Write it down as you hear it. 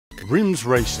RiMS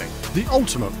Racing, the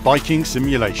ultimate biking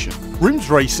simulation. RiMS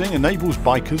Racing enables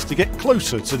bikers to get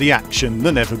closer to the action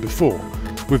than ever before,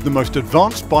 with the most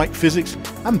advanced bike physics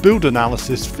and build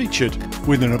analysis featured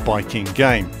within a biking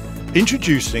game.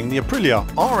 Introducing the Aprilia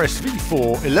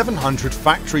RSV4 1100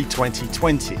 Factory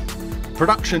 2020.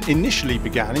 Production initially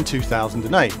began in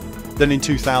 2008. Then in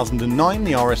 2009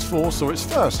 the RS4 saw its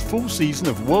first full season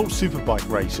of World Superbike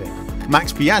racing,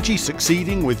 Max Biaggi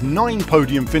succeeding with 9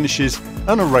 podium finishes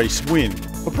and a race win.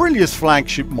 Aprilia's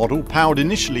flagship model, powered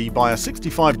initially by a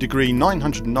 65°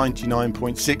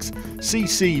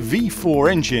 999.6cc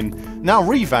V4 engine, now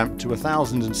revamped to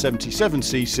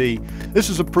 1077cc, this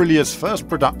was Aprilia's first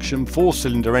production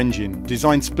 4-cylinder engine,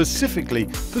 designed specifically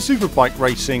for superbike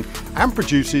racing and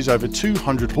produces over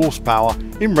 200 horsepower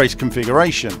in race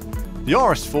configuration. The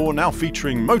RS4 now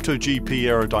featuring MotoGP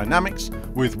aerodynamics,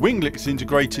 with winglets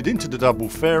integrated into the double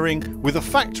fairing, with a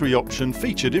factory option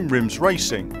featured in RiMS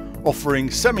Racing, offering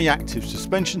semi-active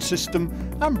suspension system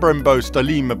and Brembo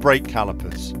Stalima brake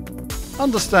calipers.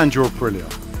 Understand your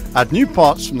Aprilia. Add new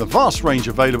parts from the vast range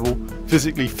available,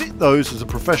 physically fit those as a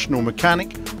professional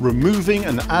mechanic, removing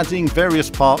and adding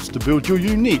various parts to build your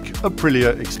unique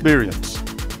Aprilia experience.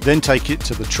 Then take it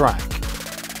to the track.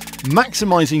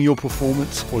 Maximising your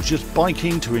performance or just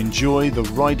biking to enjoy the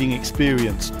riding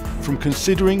experience, from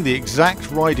considering the exact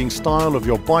riding style of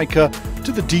your biker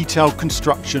to the detailed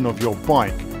construction of your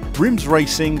bike, RiMS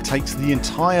Racing takes the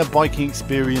entire biking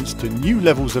experience to new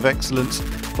levels of excellence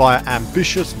via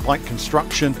ambitious bike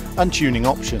construction and tuning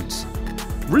options.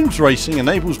 RiMS Racing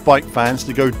enables bike fans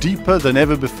to go deeper than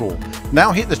ever before.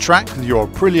 Now hit the track with your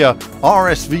Aprilia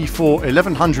RSV4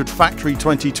 1100 Factory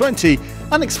 2020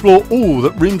 and explore all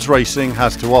that RiMS Racing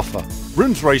has to offer.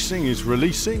 RiMS Racing is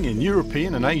releasing in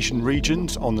European and Asian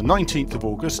regions on the 19th of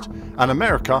August and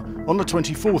America on the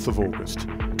 24th of August.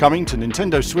 Coming to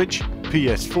Nintendo Switch,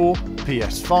 PS4,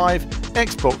 PS5,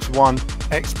 Xbox One,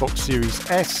 Xbox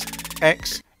Series S,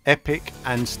 X, Epic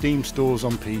and Steam stores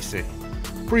on PC.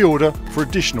 Pre-order for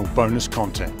additional bonus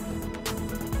content.